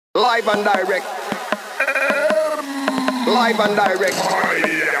Live and direct. Live and direct.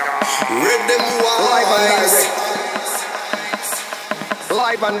 Rhythm Live and wise. direct.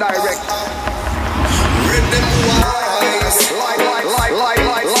 Live and direct. Rhythm wise.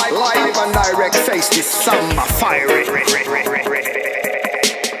 Live and direct. Face this samba fiery.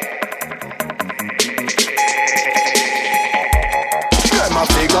 Them a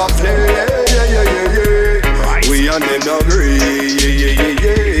figure play, yeah. We and them no agree,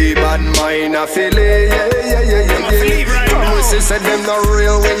 yeah. Bad mind a feel it, yeah. Promises said them no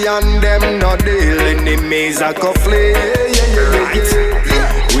real, we and them no deal. Enemies a cuffley,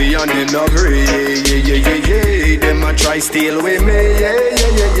 yeah. We and them no agree, yeah. Them a try steal with me, yeah.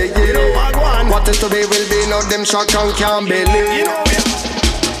 You know what is to be will be, now them shock and can't believe. You know it.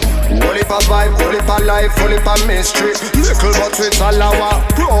 Full of a vibe, full of a life, full of a mystery. Little but with a lower,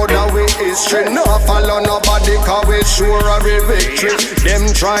 proud of we history. No follow nobody cause we sure of a victory. Them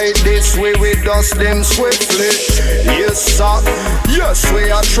try this way, we dust them swiftly. Yes sir, yes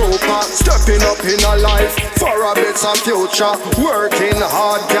we are trooper. Stepping up in a life for a better future. Working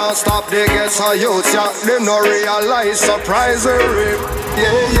hard, can't stop the guess I use ya. Them no realize surprisery.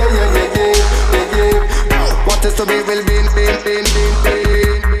 Yeah. What is to be will be.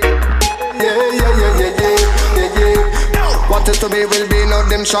 What is to be will be, now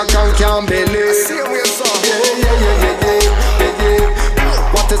them shock and can't believe. Yeah.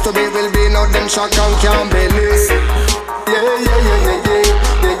 What is to be will be, now them shock and can't believe. Yeah.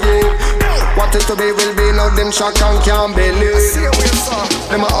 What is to be will be, now them shock and can't believe.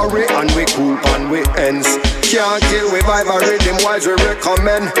 Them a hurry and we cool and we ends. Can't kill we vibe a rhythm wise we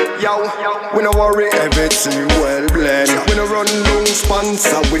recommend. Yo, we no worry everything well blend. We no run down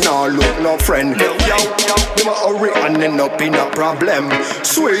sponsor, we no look no friend. Yo, them a hurry and end up in a problem.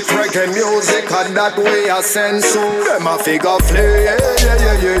 Sweet reggae music and that way I send. So them a figure play, yeah.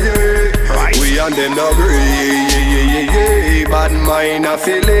 Right. We and them no agree, yeah. Bad mind a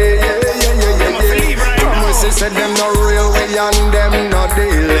feel it, yeah. Promises said them no real, we and them no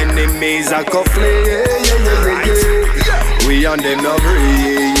deal. Enemies a cuffley, yeah. We and them no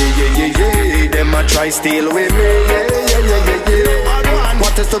agree, yeah. Them a try steal with me, yeah.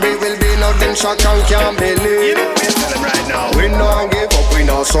 What is to be will be, now them shock and can't believe. You know we're telling right now. We no give up, we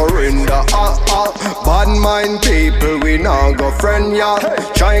no surrender. Bad mind people, we no go friend ya.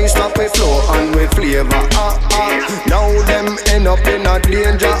 Try stop we flow and we flavor. Now them end up in a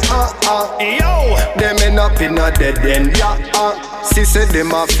danger. Yo, them end up in a dead end. She said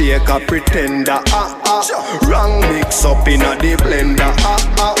them a fake a pretender. Wrong mix up in a the blender.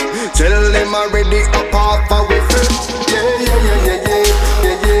 Tell them already up off a we fit. Yeah.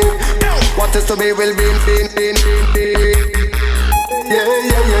 What is to be will be.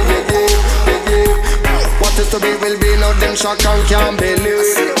 What is to be will be, now them shock and can't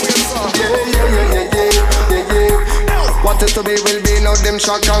believe. Yeah. What is to be will be, now them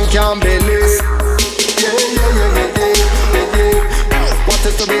shock and can't believe. Yeah. What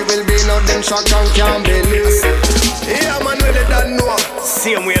is to be will be, now them shock and can't believe. Yeah man, really don't know.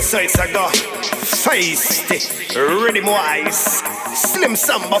 Same way so it's a go. Feisty, rhythm wise. Slim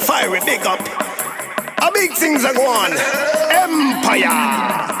samba fiery big up. A big things are going.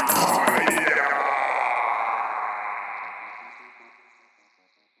 Empire.